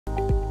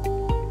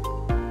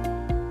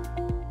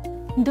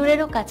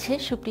দূরেরও কাছে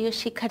সুপ্রিয়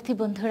শিক্ষার্থী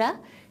বন্ধুরা,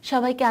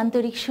 সবাইকে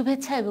আন্তরিক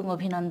শুভেচ্ছা এবং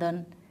অভিনন্দন।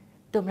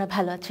 তোমরা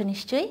ভালো আছো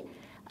নিশ্চয়ই।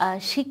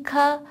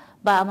 শিক্ষা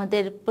বা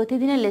আমাদের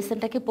প্রতিদিনের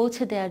লেসনটাকে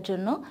পৌঁছে দেওয়ার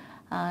জন্য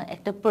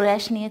একটা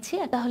প্রয়াস নিয়েছি।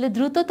 তাহলে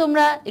দ্রুত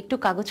তোমরা একটু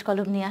কাগজ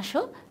কলম নিয়ে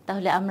আসো,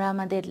 তাহলে আমরা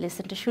আমাদের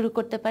লেসনটা শুরু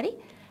করতে পারি।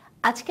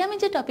 আজকে আমি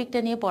যে টপিকটা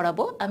নিয়ে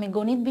পড়াবো, আমি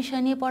গণিত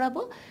বিষয় নিয়ে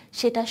পড়াবো।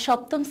 সেটা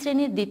সপ্তম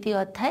শ্রেণীর দ্বিতীয়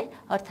অধ্যায়,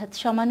 অর্থাৎ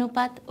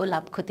সমানুপাত ও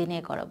লাভ ক্ষতি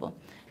নিয়ে করাবো।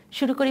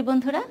 শুরু করি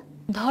বন্ধুরা।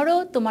 ধরো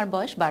তোমার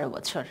বয়স 12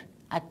 বছর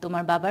আর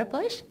তোমার বাবার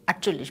বয়স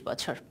 48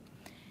 বছর।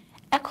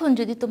 এখন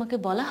যদি তোমাকে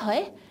বলা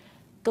হয়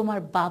তোমার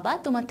বাবা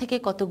তোমার থেকে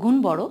কত গুণ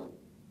বড়,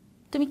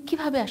 তুমি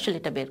কিভাবে আসলে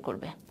এটা বের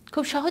করবে?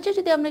 খুব সহজে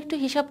যদি আমরা একটু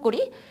হিসাব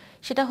করি,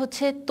 সেটা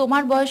হচ্ছে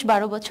তোমার বয়স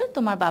 12 বছর,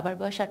 তোমার বাবার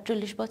বয়স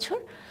 48 বছর।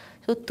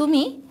 তো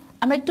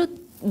আমরা একটু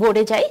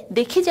বোর্ডে যাই,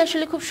 দেখি যে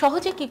আসলে খুব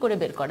সহজে কি করে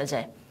বের করা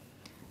যায়।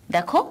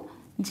 দেখো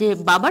যে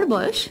বাবার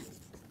বয়স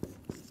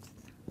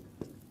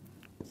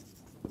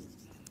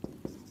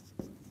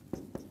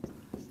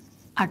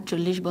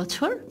 48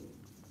 বছর,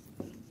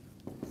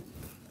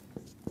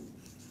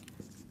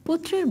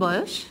 পুত্রের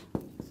বয়স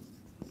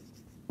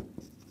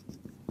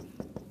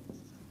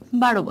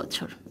 12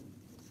 বছর।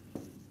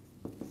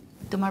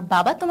 তোমার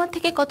বাবা তোমার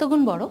থেকে কত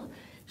গুণ বড়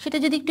সেটা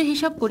যদি একটু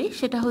হিসাব করি,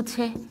 সেটা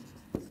হচ্ছে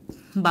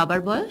বাবার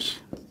বয়স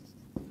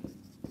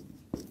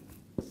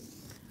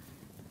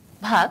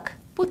ভাগ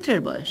পুত্রের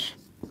বয়স।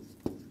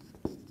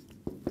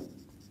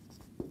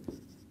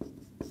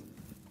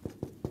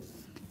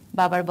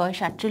 বাবার বয়স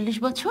 48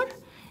 বছর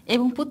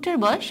এবং পুত্রের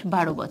বয়স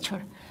 12 বছর।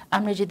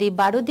 আমরা যদি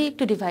 12 দিয়ে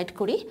একটু ডিভাইড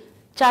করি,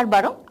 4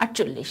 12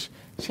 48,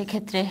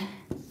 সেক্ষেত্রে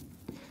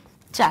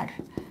 4।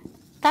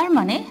 তার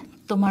মানে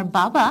তোমার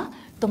বাবা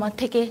তোমার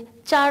থেকে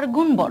 4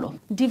 গুণ বড়।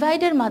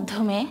 ডিভাইডের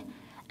মাধ্যমে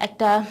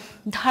একটা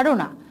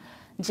ধারণা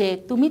যে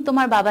তুমি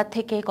তোমার বাবার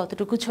থেকে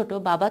কতটুকু ছোট,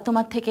 বাবা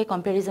তোমার থেকে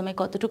কম্প্যারিজমে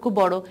কতটুকু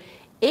বড়,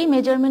 এই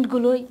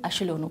মেজারমেন্টগুলোই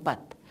আসলে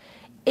অনুপাত।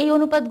 এই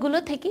অনুপাতগুলো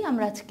থেকেই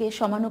আমরা আজকে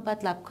সমানুপাত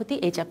লাভ ক্ষতি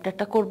এই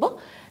চ্যাপ্টারটা করব।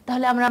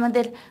 তাহলে আমরা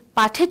আমাদের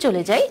পাঠে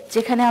চলে যাই,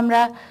 যেখানে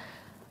আমরা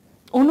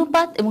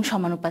অনুপাত এবং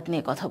সমানুপাত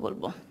নিয়ে কথা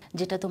বলবো,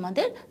 যেটা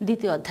তোমাদের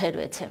দ্বিতীয় অধ্যায়ে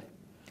রয়েছে।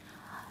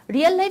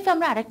 রিয়েল লাইফে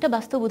আমরা আরেকটা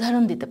বাস্তব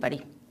উদাহরণ দিতে পারি।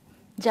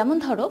 যেমন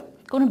ধরো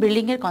কোনো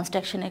বিল্ডিংয়ের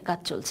কনস্ট্রাকশনের কাজ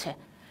চলছে,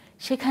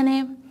 সেখানে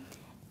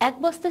 1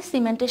 বস্তা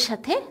সিমেন্টের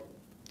সাথে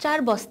 4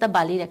 বস্তা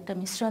বালির একটা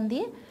মিশ্রণ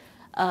দিয়ে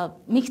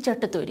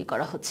মিক্সচারটা তৈরি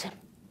করা হচ্ছে।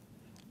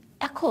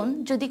 এখন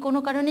যদি কোনো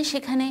কারণে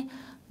সেখানে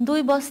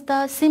 2 বস্তা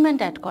সিমেন্ট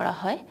অ্যাড করা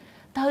হয়,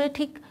 তাহলে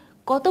ঠিক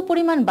কত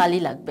পরিমাণ বালি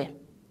লাগবে?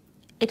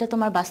 এটা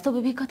তোমার বাস্তব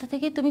অভিজ্ঞতা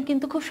থেকে তুমি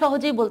কিন্তু খুব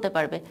সহজেই বলতে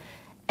পারবে।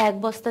 1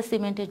 বস্তা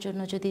সিমেন্টের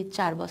জন্য যদি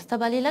 4 বস্তা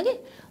বালি লাগে,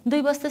 2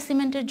 বস্তা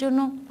সিমেন্টের জন্য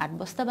 8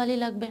 বস্তা বালি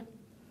লাগবে।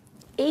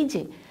 এই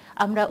যে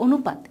আমরা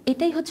অনুপাত,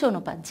 এটাই হচ্ছে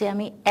অনুপাত, যে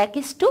আমি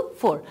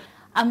 1:4।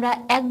 আমরা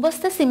 1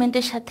 বস্তা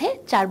সিমেন্টের সাথে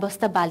 4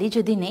 বস্তা বালি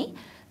যদি নেই,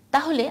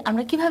 তাহলে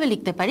আমরা কিভাবে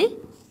লিখতে পারি?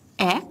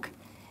 1:,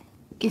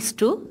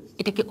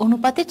 এটাকে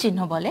অনুপাতের চিহ্ন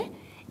বলে,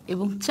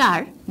 এবং 4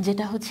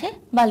 যেটা হচ্ছে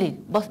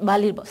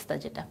বালির বস্তা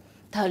যেটা।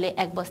 তাহলে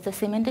 1 বস্তা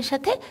সিমেন্টের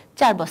সাথে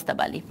 4 বস্তা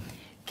বালি।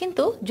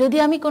 কিন্তু যদি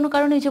আমি কোনো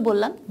কারণে যে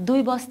বললাম 2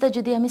 বস্তা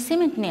যদি আমি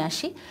সিমেন্ট নিয়ে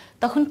আসি,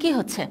 তখন কি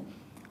হচ্ছে?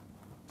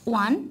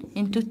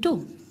 1:2।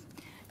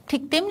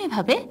 ঠিক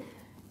তেমনিভাবে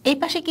এই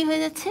পাশে কি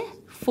হয়ে যাচ্ছে?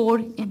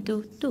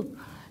 4:2।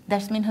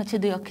 দ্যাটস মিন হচ্ছে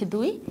 2 অক্ষে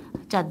 2,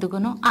 4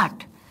 দুগুণ 8।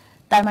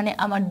 তার মানে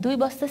আমার 2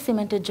 বস্তা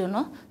সিমেন্টের জন্য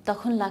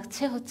তখন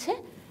লাগছে হচ্ছে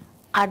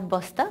 8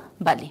 বস্তা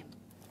বালি।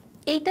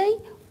 এইটাই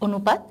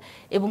অনুপাত,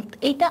 এবং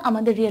এইটা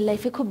আমাদের রিয়েল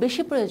লাইফে খুব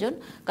বেশি প্রয়োজন,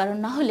 কারণ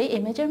না হলে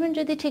এই মেজারমেন্ট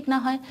যদি ঠিক না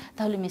হয়,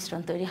 তাহলে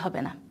মিশ্রণ তৈরি হবে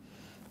না।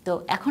 তো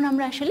এখন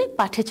আমরা আসলে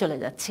পাঠে চলে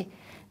যাচ্ছি।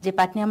 যে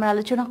পাঠ নিয়ে আমরা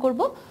আলোচনা করব,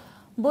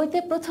 বইতে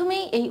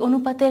প্রথমেই এই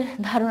অনুপাতের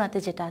ধারণাতে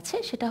যেটা আছে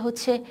সেটা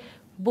হচ্ছে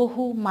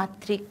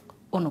বহুমাত্রিক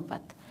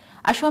অনুপাত।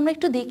 আসো আমরা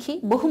একটু দেখি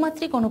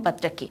বহুমাত্রিক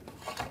অনুপাতটা কি।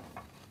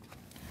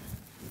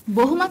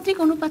 বহুমাত্রিক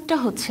অনুপাতটা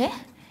হচ্ছে,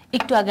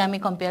 একটু আগে আমি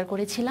কম্পেয়ার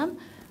করেছিলাম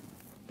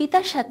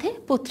পিতার সাথে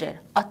পুত্রের,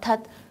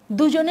 অর্থাৎ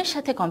দুজনের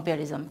সাথে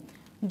কম্প্যারিজম।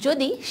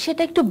 যদি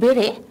সেটা একটু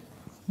বেড়ে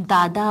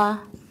দাদা,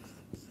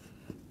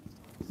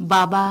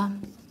 বাবা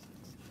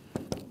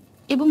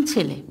এবং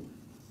ছেলে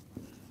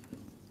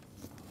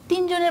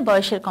 3 জনের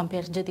বয়সের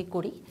কম্পেয়ার যদি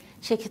করি,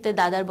 সেক্ষেত্রে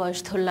দাদার বয়স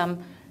ধরলাম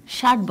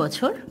 60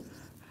 বছর,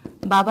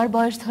 বাবার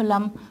বয়স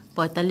ধরলাম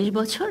 45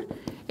 বছর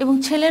এবং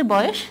ছেলের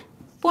বয়স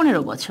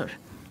 15 বছর।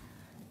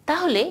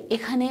 তাহলে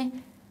এখানে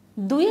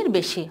 2-এর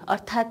বেশি,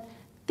 অর্থাৎ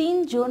 3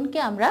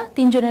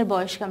 জনের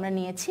বয়সকে আমরা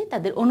নিয়েছি,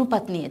 তাদের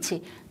অনুপাত নিয়েছি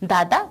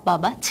দাদা,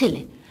 বাবা,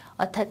 ছেলে।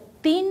 অর্থাৎ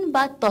 3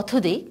 বা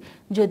ততোধিক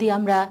যদি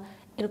আমরা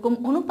এরকম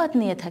অনুপাত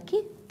নিয়ে থাকি,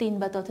 3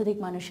 বা ততোধিক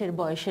মানুষের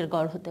বয়সের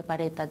গড় হতে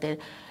পারে, তাদের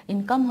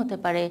ইনকাম হতে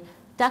পারে,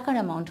 টাকার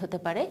অ্যামাউন্ট হতে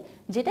পারে,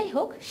 যেটাই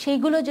হোক,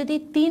 সেইগুলো যদি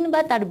 3 বা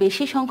তার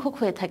বেশি সংখ্যক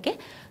হয়ে থাকে,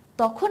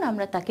 তখন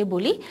আমরা তাকে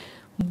বলি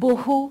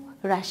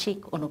বহুরাশিক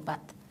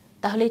অনুপাত।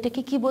 তাহলে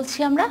এটাকে কি বলছি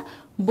আমরা?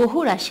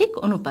 বহুরাশিক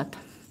অনুপাত।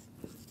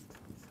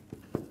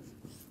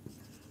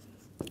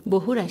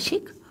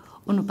 বহুরাশিক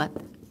অনুপাত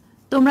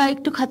তোমরা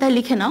একটু খাতায়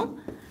লিখে নাও।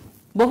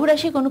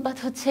 বহুরাশিক অনুপাত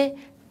হচ্ছে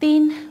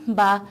 3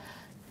 বা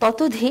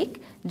ততোধিক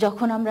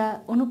যখন আমরা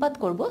অনুপাত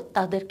করব,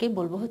 তাদেরকে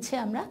বলবো হচ্ছে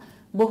আমরা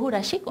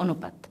বহুরাশিক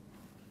অনুপাত।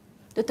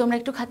 তো তোমরা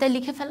একটু খাতায়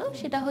লিখে ফেলো,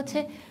 সেটা হচ্ছে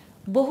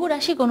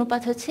বহুরাশিক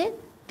অনুপাত হচ্ছে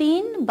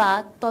 3 বা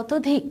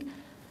ততোধিক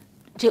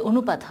যে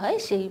অনুপাত হয়,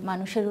 সেই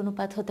মানুষের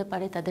অনুপাত হতে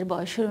পারে, তাদের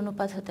বয়সের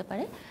অনুপাত হতে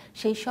পারে,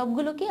 সেই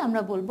সবগুলোকে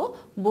আমরা বলবো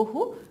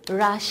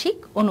বহুরাশিক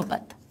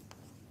অনুপাত।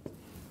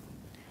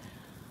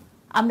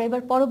 আমরা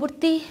এবার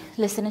পরবর্তী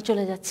লেসনে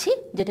চলে যাচ্ছি,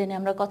 যেটা নিয়ে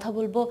আমরা কথা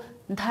বলবো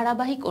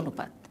ধারাবাহিক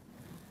অনুপাত।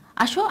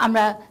 আসো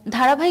আমরা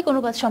ধারাবাহিক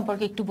অনুপাত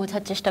সম্পর্কে একটু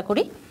বোঝার চেষ্টা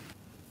করি।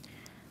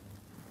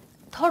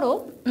 ধরো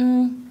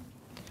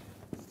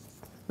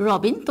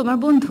রবিন তোমার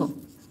বন্ধু,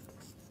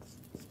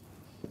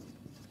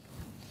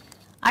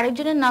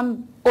 আরেকজনের নাম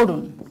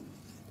অরুণ,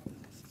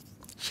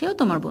 সেও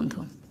তোমার বন্ধু।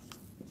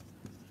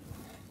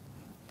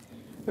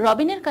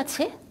 রবিনের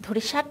কাছে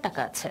ধরি 60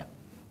 টাকা আছে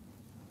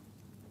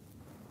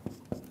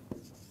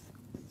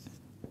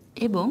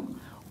এবং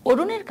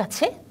অরুণের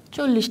কাছে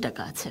 40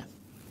 টাকা আছে।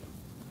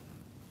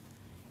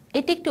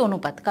 এটি একটি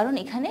অনুপাত, কারণ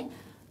এখানে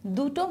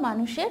দুটো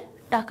মানুষের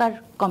টাকার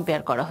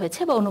কম্পেয়ার করা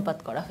হয়েছে বা অনুপাত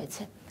করা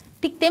হয়েছে।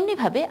 ঠিক তেমনি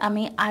ভাবে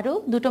আমি আরো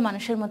দুটো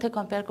মানুষের মধ্যে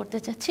কম্পেয়ার করতে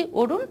চাচ্ছি,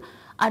 অরুণ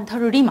আর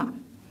ধরো রিমা।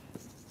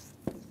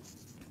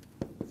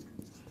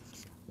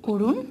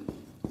 অরুণ,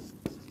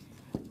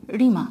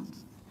 রিমা,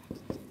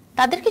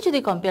 তাদেরকে যদি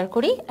কম্পেয়ার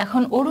করি,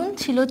 এখন অরুণ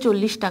ছিল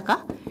 40 টাকা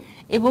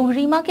এবং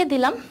রিমাকে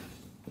দিলাম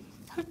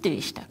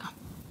 30 টাকা।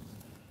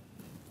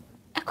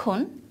 এখন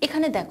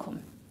এখানে দেখো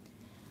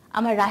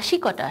আমার রাশি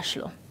কটা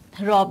আসলো,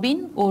 রবিন,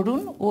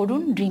 অরুণ,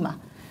 অরুণ, রিমা,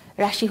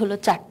 রাশি হলো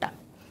 4টা,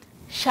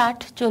 60,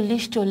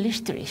 40, 40,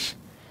 30।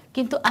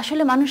 কিন্তু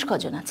আসলে মানুষ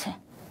কজন আছে?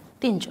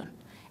 3 জন।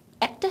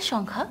 একটা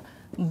সংখ্যা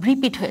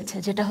রিপিট হয়েছে,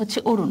 যেটা হচ্ছে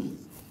অরুণ।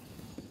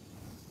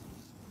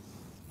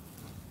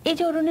 এই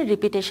যে অরুণের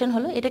রিপিটেশন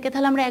হলো, এটাকে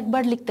তাহলে আমরা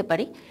একবার লিখতে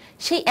পারি।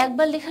 সেই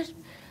একবার লেখার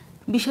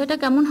বিষয়টা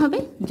কেমন হবে?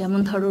 যেমন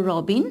ধরো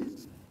রবিন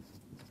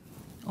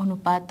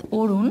অনুপাত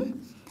অরুণ।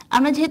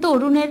 আমরা যেহেতু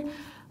অরুণের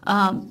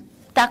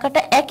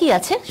টাকাটা একই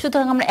আছে,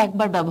 সুতরাং আমরা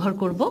একবার ব্যবহার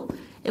করব।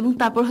 এবং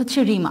তারপর হচ্ছে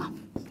রিমা,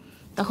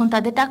 তখন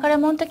তাদের টাকার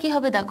অ্যামাউন্টটা কি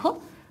হবে দেখো,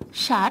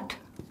 60,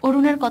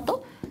 অরুণের কত,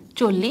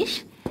 40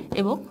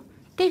 এবং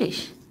 30।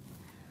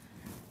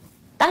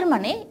 তার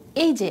মানে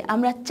এই যে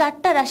আমরা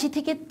 4টা রাশি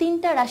থেকে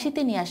 3টা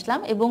রাশিতে নিয়ে আসলাম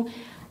এবং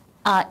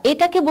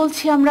এটাকে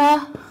বলছি আমরা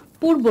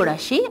পূর্ব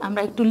রাশি।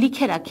 আমরা একটু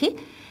লিখে রাখি,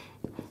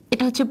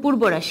 এটা হচ্ছে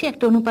পূর্ব রাশি।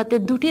 একটা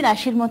অনুপাতের দুটি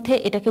রাশির মধ্যে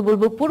এটাকে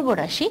বলবো পূর্ব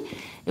রাশি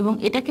এবং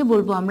এটাকে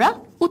বলবো আমরা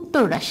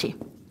উত্তর রাশি।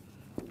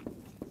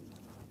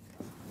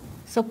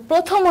 সো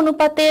প্রথম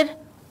অনুপাতের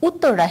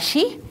উত্তর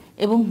রাশি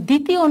এবং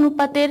দ্বিতীয়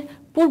অনুপাতের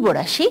পূর্ব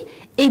রাশি,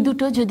 এই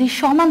দুটো যদি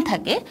সমান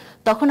থাকে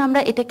তখন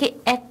আমরা এটাকে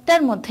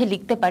একটার মধ্যে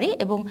লিখতে পারি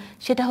এবং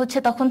সেটা হচ্ছে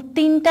তখন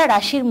 3টা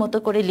রাশির মতো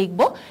করে লিখব।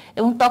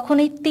 এবং তখন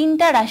এই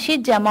 3টা রাশির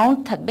যে অ্যামাউন্ট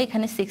থাকবে,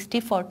 এখানে 60,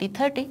 40,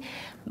 30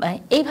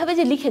 এইভাবে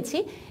যে লিখেছি,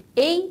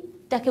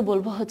 এইটাকে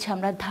বলবো হচ্ছে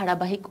আমরা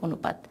ধারাবাহিক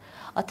অনুপাত।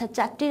 অর্থাৎ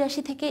 4টি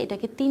রাশি থেকে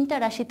এটাকে 3টা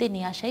রাশিতে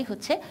নিয়ে আসাই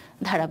হচ্ছে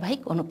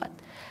ধারাবাহিক অনুপাত।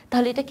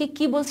 তাহলে এটাকে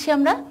কি বলছি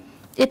আমরা?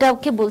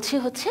 এটাকে বলছি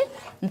হচ্ছে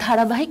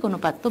ধারাবাহিক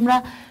অনুপাত। তোমরা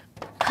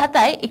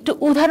খাতায় একটু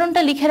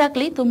উদাহরণটা লিখে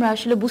রাখলেই তোমরা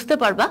আসলে বুঝতে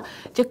পারবা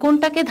যে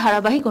কোনটাকে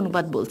ধারাবাহিক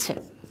অনুপাত বলছে।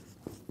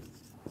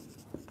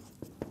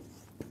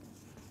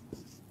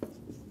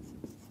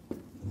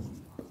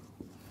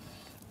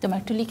 তোমরা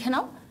একটু লিখে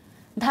নাও,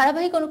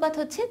 ধারাবাহিক অনুপাত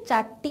হচ্ছে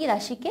 4টি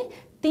রাশিকে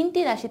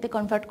 3টি রাশিতে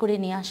কনভার্ট করে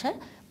নিয়ে আসা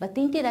বা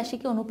 3টি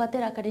রাশিকে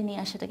অনুপাতের আকারে নিয়ে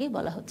আসাটাকেই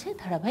বলা হচ্ছে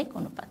ধারাবাহিক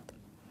অনুপাত।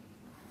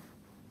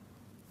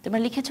 তোমরা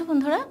লিখেছো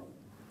বন্ধুরা?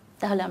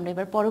 তাহলে আমরা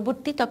এবার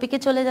পরবর্তী টপিকে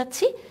চলে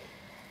যাচ্ছি।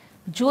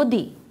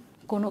 যদি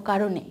কোনো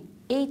কারণে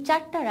এই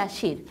 4টা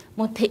রাশির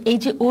মধ্যে এই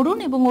যে অরুণ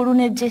এবং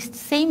অরুণের যে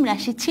সেম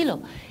রাশি ছিল,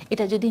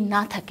 এটা যদি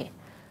না থাকে,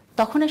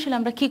 তখন আসলে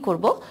আমরা কি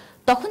করব?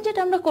 তখন যেটা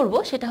আমরা করব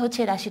সেটা হচ্ছে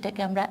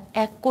রাশিটাকে আমরা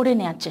এক করে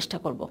নেওয়ার চেষ্টা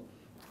করব।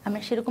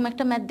 আমরা সেরকম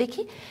একটা ম্যাথ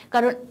দেখি,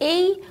 কারণ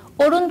এই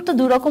অরুণ তো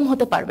দুরকম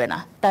হতে পারবে না।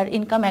 তার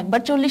ইনকাম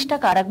একবার 40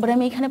 টাকা, আর একবার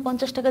আমি এখানে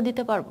 50 টাকা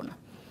দিতে পারবো না।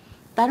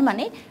 তার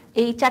মানে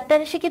এই 4টা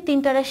রাশিকে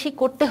 3টা রাশি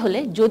করতে হলে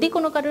যদি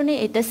কোনো কারণে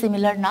এটা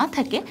সিমিলার না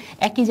থাকে,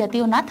 একই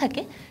জাতীয় না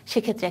থাকে,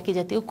 সেক্ষেত্রে একই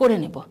জাতীয় করে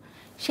নেব।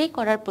 সেই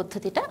করার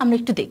পদ্ধতিটা আমরা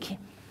একটু দেখি।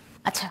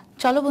 আচ্ছা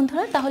চলো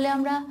বন্ধুরা, তাহলে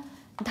আমরা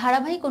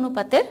ধারাবাহিক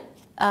অনুপাতের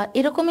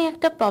এরকমই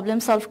একটা প্রবলেম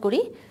সলভ করি।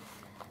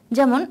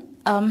 যেমন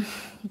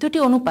দুটি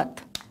অনুপাত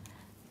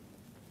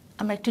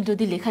আমরা একটু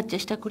যদি লেখার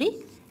চেষ্টা করি,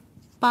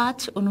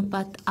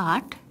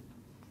 5:8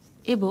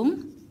 এবং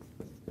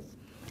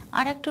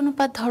আর একটা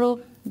অনুপাত ধরো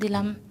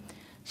দিলাম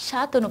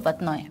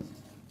 7:9।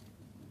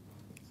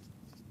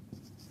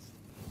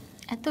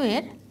 এত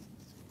এর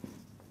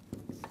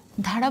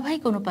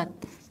ধারাবাহিক অনুপাত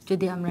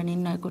যদি আমরা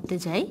নির্ণয় করতে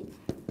যাই,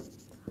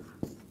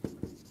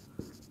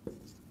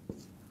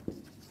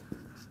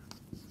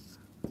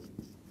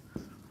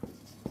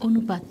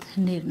 অনুপাত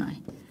নির্ণয়,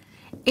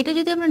 এটা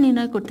যদি আমরা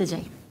নির্ণয় করতে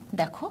যাই,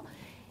 দেখো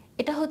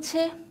এটা হচ্ছে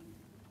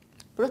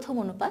প্রথম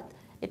অনুপাত,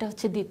 এটা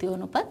হচ্ছে দ্বিতীয়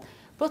অনুপাত।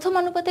 প্রথম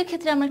অনুপাতের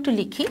ক্ষেত্রে আমরা একটু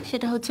লিখি,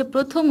 সেটা হচ্ছে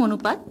প্রথম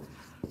অনুপাত,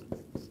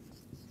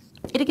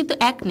 এটা কিন্তু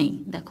এক নেই,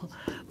 দেখো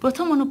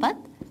প্রথম অনুপাত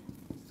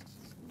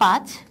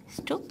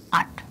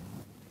 5:8,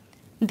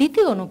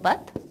 দ্বিতীয়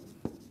অনুপাত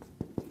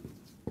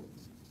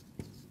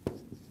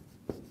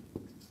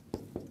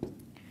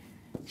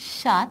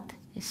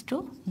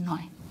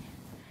 7:9।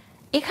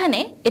 এখানে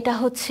এটা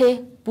হচ্ছে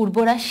পূর্ব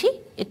রাশি,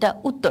 এটা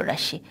উত্তর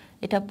রাশি,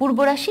 এটা পূর্ব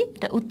রাশি,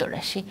 এটা উত্তর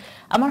রাশি।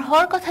 আমার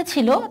হওয়ার কথা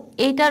ছিল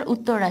এইটার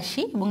উত্তর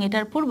রাশি এবং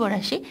এটার পূর্ব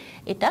রাশি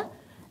এটা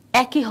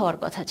একই হওয়ার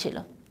কথা ছিল।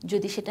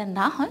 যদি সেটা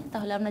না হয়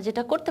তাহলে আমরা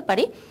যেটা করতে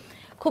পারি,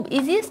 খুব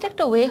ইজিয়েস্ট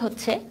একটা ওয়ে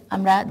হচ্ছে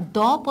আমরা দ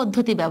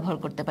পদ্ধতি ব্যবহার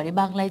করতে পারি।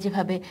 বাংলায়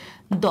যেভাবে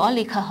দ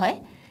লেখা হয়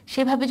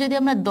সেভাবে যদি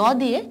আমরা দ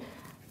দিয়ে,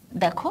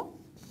 দেখো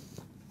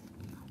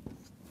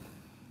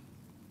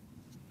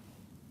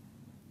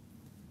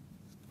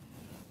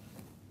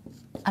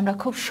আমরা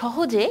খুব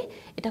সহজে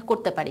এটা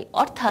করতে পারি।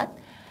 অর্থাৎ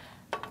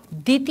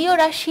দ্বিতীয়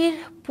রাশির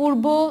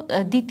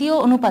দ্বিতীয়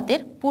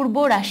অনুপাতের পূর্ব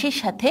রাশির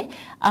সাথে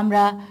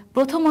আমরা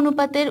প্রথম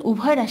অনুপাতের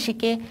উভয়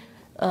রাশিকে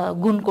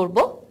গুণ করব।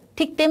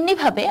 ঠিক তেমনি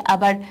ভাবে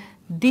আবার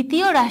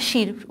দ্বিতীয়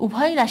রাশির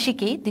উভয়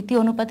রাশিকেই, দ্বিতীয়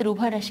অনুপাতের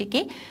উভয় রাশিকে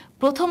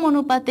প্রথম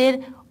অনুপাতের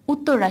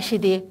উত্তর রাশি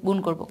দিয়ে গুণ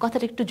করব।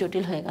 কথাটা একটু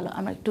জটিল হয়ে গেল,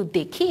 আমরা একটু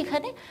দেখি।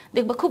 এখানে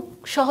দেখব খুব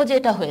সহজে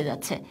এটা হয়ে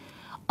যাচ্ছে।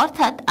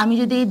 অর্থাৎ আমি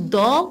যদি দ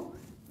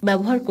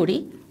ব্যবহার করি,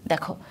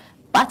 দেখো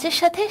 5-এর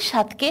সাথে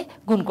 7কে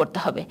গুণ করতে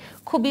হবে।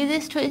 খুব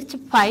ইজিয়েস্ট হয়েছে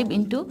 5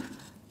 ×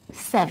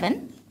 7।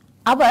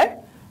 আবার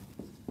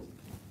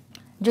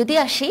যদি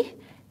আসি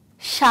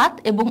 7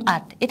 এবং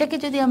 8, এটাকে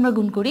যদি আমরা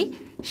গুণ করি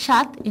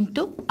 7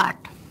 × 8।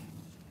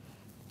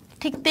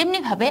 ঠিক তেমনি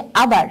ভাবে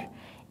আবার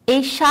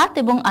এই 7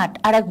 এবং 8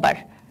 আরেকবার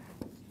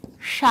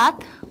 7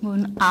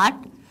 × 8,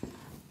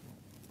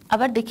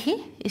 আবার দেখি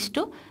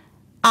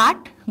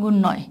 8 ×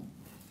 9।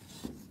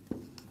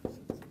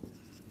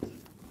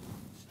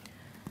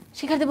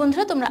 শিক্ষার্থী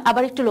বন্ধুরা, তোমরা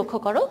আবার একটু লক্ষ্য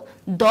করো,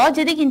 দ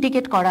যেদিক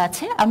ইন্ডিকেট করা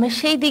আছে আমরা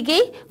সেই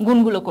দিকেই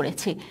গুণগুলো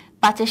করেছি।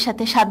 5-এর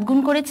সাথে 7 গুণ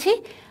করেছি,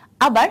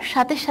 আবার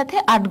 7-এর সাথে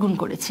 8 গুণ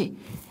করেছি,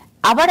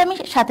 আবার আমি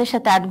 7-এর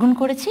সাথে 8 গুণ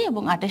করেছি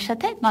এবং 8-এর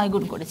সাথে 9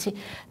 গুণ করেছি।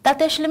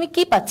 তাতে আসলে আমি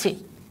কি পাচ্ছি?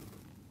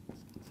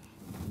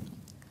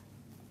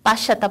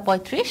 5-7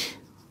 35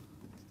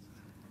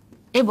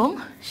 এবং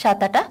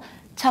 7-8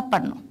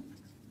 56।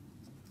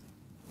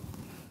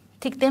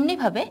 ঠিক তেমনি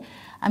ভাবে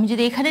আমি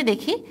যদি এখানে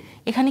দেখি,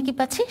 এখানে কি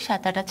পাচ্ছি?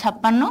 7-8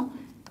 56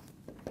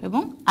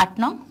 এবং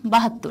 8-9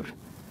 72।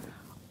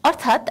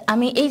 অর্থাৎ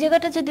আমি এই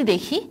জায়গাটা যদি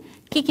দেখি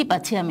কি কি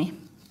পাচ্ছি, আমি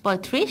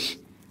 35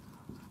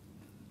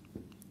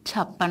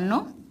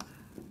 56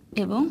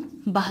 এবং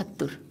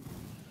 72।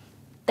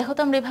 দেখো তো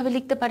আমরা এভাবে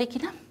লিখতে পারি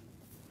কিনা,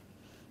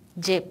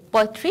 যে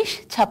 35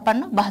 56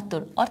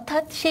 72।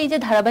 অর্থাৎ সেই যে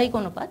ধারাবাহিক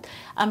অনুপাত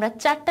আমরা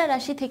 4টা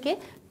রাশি থেকে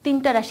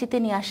 3টা রাশিতে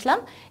নিয়ে আসলাম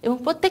এবং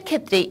প্রত্যেক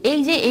ক্ষেত্রে এই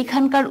যে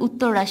এইখানকার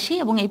উত্তর রাশি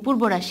এবং এই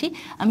পূর্ব রাশি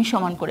আমি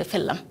সমান করে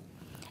ফেললাম।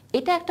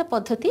 এটা একটা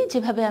পদ্ধতি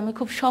যেভাবে আমি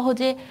খুব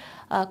সহজে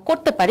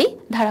করতে পারি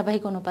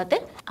ধারাবাহিক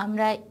অনুপাতের।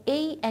 আমরা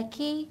এই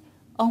একই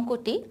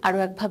অঙ্কটি আরও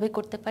একভাবে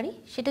করতে পারি,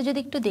 সেটা যদি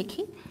একটু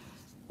দেখি।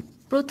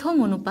 প্রথম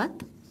অনুপাত,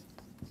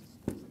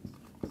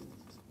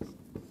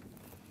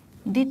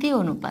 দ্বিতীয়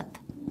অনুপাত,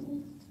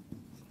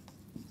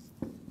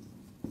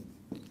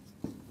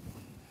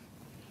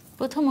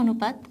 প্রথম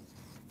অনুপাত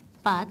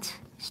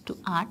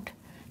 5:8,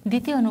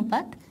 দ্বিতীয়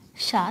অনুপাত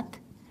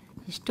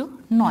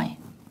 7:9।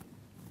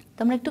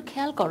 তোমরা একটু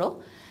খেয়াল করো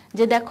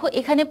যে দেখো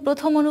এখানে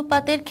প্রথম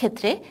অনুপাতের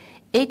ক্ষেত্রে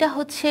এইটা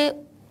হচ্ছে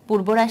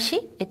পূর্ব রাশি,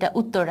 এটা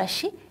উত্তর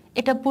রাশি,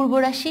 এটা পূর্ব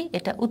রাশি,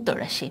 এটা উত্তর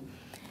রাশি।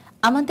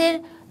 আমাদের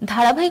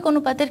ধারাবাহিক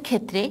অনুপাতের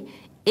ক্ষেত্রে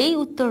এই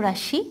উত্তর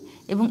রাশি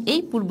এবং এই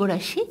পূর্ব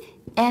রাশি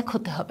এক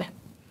হতে হবে।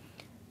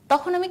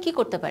 তখন আমি কি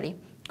করতে পারি?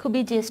 খুবই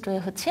ইজিয়েস্ট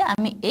ওয়ে হচ্ছে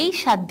আমি এই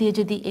 7 দিয়ে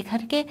যদি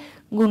এখানকে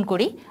গুণ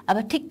করি,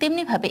 আবার ঠিক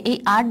তেমনি ভাবে এই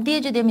 8 দিয়ে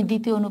যদি আমি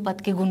দ্বিতীয়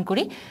অনুপাতকে গুণ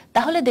করি,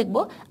 তাহলে দেখব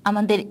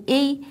আমাদের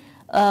এই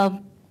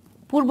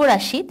পূর্ব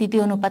রাশি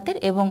দ্বিতীয় অনুপাতের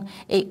এবং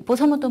এই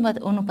প্রথম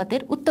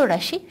অনুপাতের উত্তর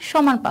রাশি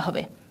সমান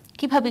হবে।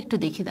 কিভাবে একটু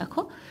দেখি,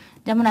 দেখো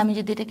যেমন আমি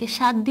যদি এটাকে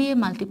 7 দিয়ে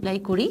মাল্টিপ্লাই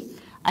করি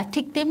আর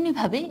ঠিক তেমনি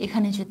ভাবে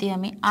এখানে যদি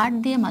আমি 8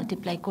 দিয়ে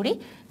মাল্টিপ্লাই করি,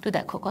 তো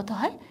দেখো কত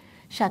হয়?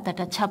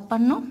 7-8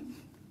 56,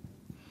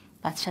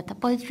 5-7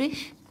 35।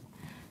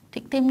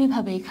 ঠিক তেমনি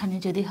ভাবে এখানে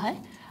যদি হয়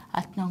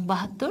 8-9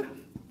 72,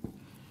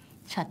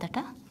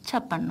 7-8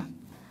 56।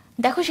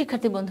 দেখো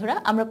শিক্ষার্থী বন্ধুরা,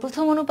 আমরা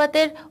প্রথম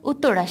অনুপাতের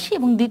উত্তর রাশি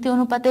এবং দ্বিতীয়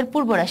অনুপাতের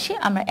পূর্ব রাশি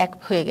আমরা এক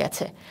হয়ে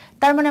গেছে।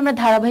 তার মানে আমরা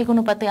ধারাবাহিক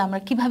অনুপাতে আমরা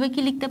কিভাবে কি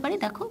লিখতে পারি?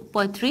 দেখো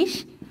 35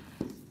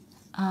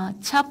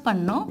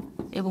 56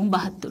 এবং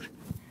 72,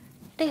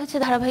 এটাই হচ্ছে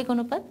ধারাবাহিক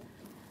অনুপাত।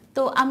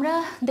 তো আমরা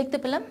দেখতে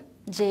পেলাম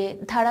যে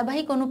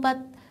ধারাবাহিক অনুপাত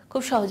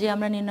খুব সহজে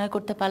আমরা নির্ণয়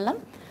করতে পারলাম।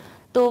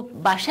 তো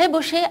বাসায়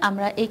বসে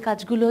আমরা এই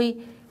কাজগুলোই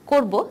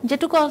করব,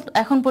 যেটুকু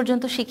এখন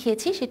পর্যন্ত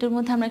শিখিয়েছি সেটার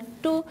মধ্যে আমরা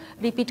একটু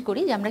রিপিট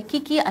করি যে আমরা কি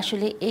কি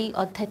আসলে এই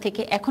অধ্যায়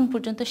থেকে এখন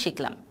পর্যন্ত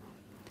শিখলাম।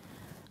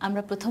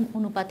 আমরা প্রথম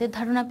অনুপাতের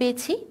ধারণা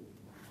পেয়েছি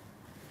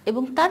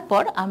এবং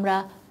তারপর আমরা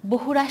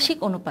বহুরাশিক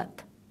অনুপাত,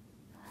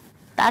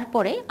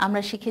 তারপরে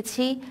আমরা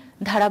শিখেছি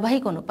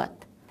ধারাবাহিক অনুপাত।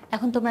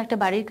 এখন তোমরা একটা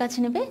বাড়ির কাজ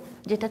নেবে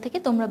যেটা থেকে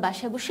তোমরা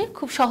বাসায় বসে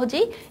খুব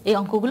সহজেই এই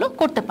অঙ্কগুলো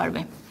করতে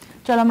পারবে।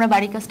 চলো আমরা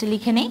বাড়ির কাজটা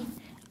লিখে নেই।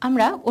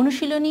 আমরা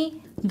অনুশীলনী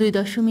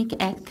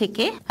 2.1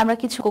 থেকে আমরা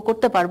কিছু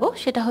করতে পারবো,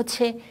 সেটা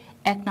হচ্ছে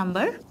 1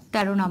 নাম্বার,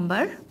 13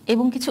 নাম্বার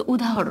এবং কিছু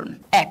উদাহরণ।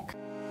 1,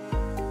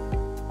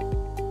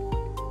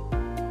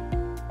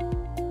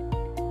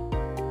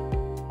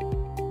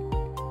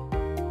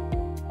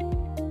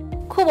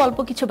 খুব অল্প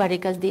কিছু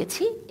বাড়ির কাজ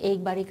দিয়েছি, এই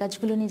বাড়ির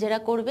কাজগুলো নিজেরা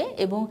করবে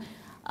এবং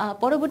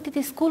পরবর্তীতে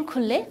স্কুল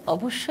খুললে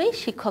অবশ্যই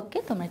শিক্ষককে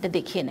তোমরা এটা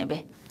দেখিয়ে নেবে।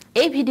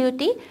 এই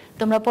ভিডিওটি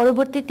তোমরা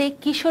পরবর্তীতে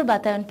কিশোর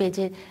বাতায়ন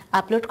পেজে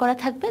আপলোড করা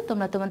থাকবে,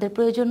 তোমরা তোমাদের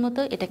প্রয়োজন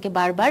মতো এটাকে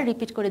বারবার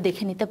রিপিট করে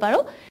দেখে নিতে পারো।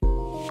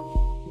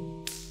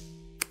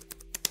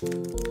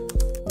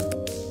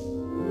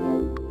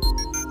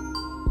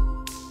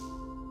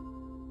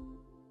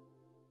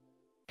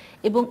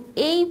 এবং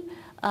এই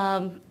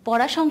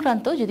পড়া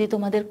সংক্রান্ত যদি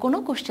তোমাদের কোনো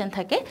কোশ্চেন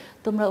থাকে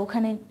তোমরা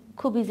ওখানে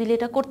খুব ইজিলি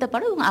এটা করতে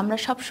পারো এবং আমরা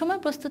সবসময়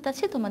প্রস্তুত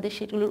আছি তোমাদের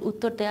সেগুলোর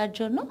উত্তর দেওয়ার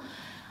জন্য।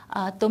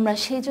 তোমরা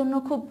সেই জন্য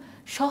খুব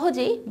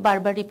সহজেই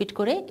বারবার রিপিট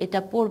করে এটা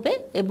পড়বে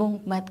এবং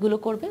ম্যাথগুলো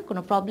করবে,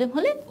 কোনো প্রবলেম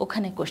হলে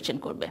ওখানে কোশ্চেন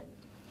করবে।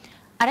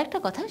 আরেকটা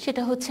কথা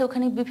সেটা হচ্ছে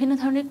ওখানে বিভিন্ন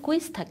ধরনের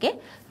কুইজ থাকে,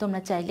 তোমরা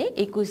চাইলে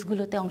এই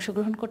কুইজগুলোতে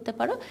অংশগ্রহণ করতে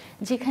পারো,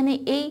 যেখানে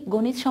এই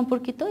গণিত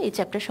সম্পর্কিত এই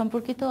চ্যাপ্টার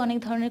সম্পর্কিত অনেক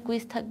ধরনের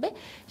কুইজ থাকবে,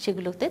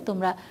 সেগুলোতে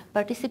তোমরা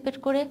পার্টিসিপেট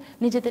করে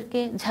নিজেদেরকে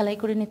ঝালাই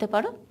করে নিতে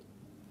পারো।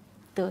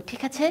 তো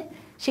ঠিক আছে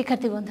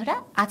শিক্ষার্থী বন্ধুরা,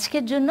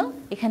 আজকের জন্য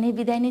এখানেই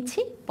বিদায় নিচ্ছি,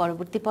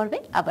 পরবর্তী পর্বে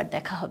আবার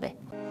দেখা হবে।